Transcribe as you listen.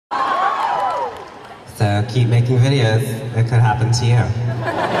So keep making videos. It could happen to you.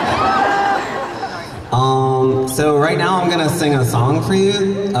 So right now I'm gonna sing a song for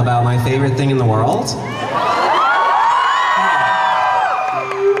you about my favorite thing in the world. If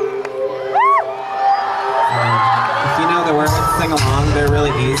you know the words, sing along. They're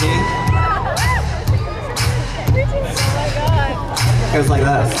really easy. It goes like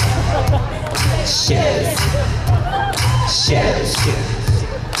this. Shiz. Shiz.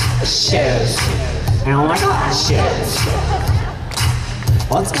 Shiz. And oh my god, shiz.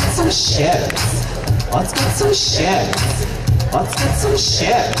 Let's get some shiz. Let's get some shiz. Let's get some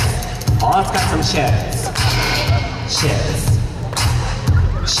shiz. Oh, let's get some shiz. Shiz.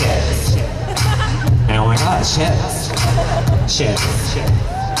 Shiz. And oh my god, shiz. Shiz.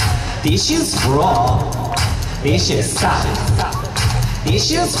 These shoes rule. These shoes suck. These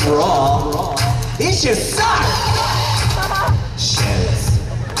shoes rule. These shoes suck. Shiz.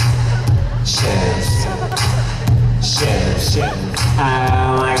 Shiz. Shiz.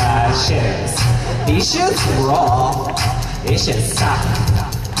 Oh my god, shiz. These shoes rule. These shoes suck.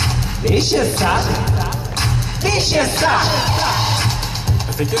 These shoes suck. These shoes suck.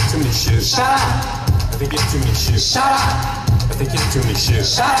 I think it's too many shoes. Shut up. I think it's too many shoes. Shut up. I think it's too many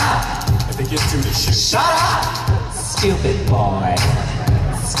shoes. Shut up. I think it's too many shoes. Shut up. Stupid boy.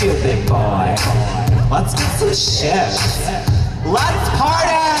 Stupid boy. Let's get some shiz. Let's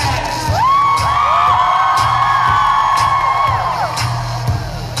party!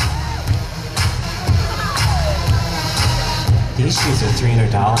 These shoes are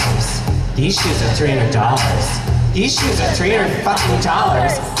 $300. These shoes are $300. These shoes are $300 fucking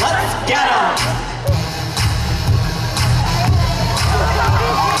dollars. Let's get them!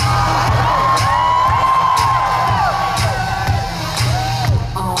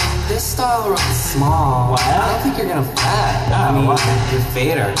 This style runs small. What? I don't think you're gonna fit. Oh, I mean, what? your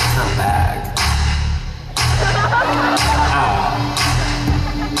fader is not bag.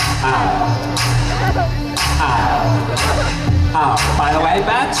 Oh, by the way,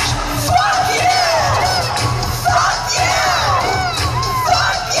 bitch, fuck you! Fuck you!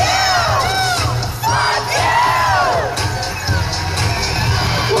 Fuck you! Fuck you!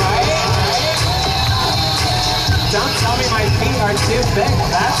 Right? Don't tell me my feet are too big,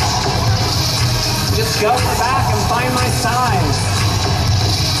 bitch. Just go back and find my size.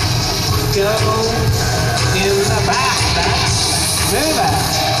 Go in the back, bitch. Move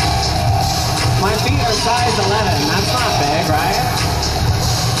it. My feet are size 11. That's not big, right?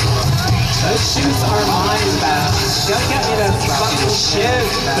 Those shoes are mine, bitch. Go get me those fucking shoes,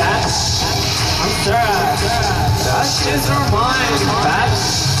 bitch. I'm serious. Those shoes are mine, bitch.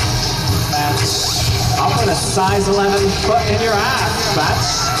 Bitch. I'll put a size 11 foot in your ass, bitch.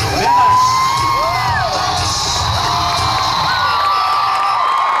 Bitch.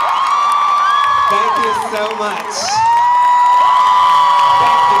 Thank you so much.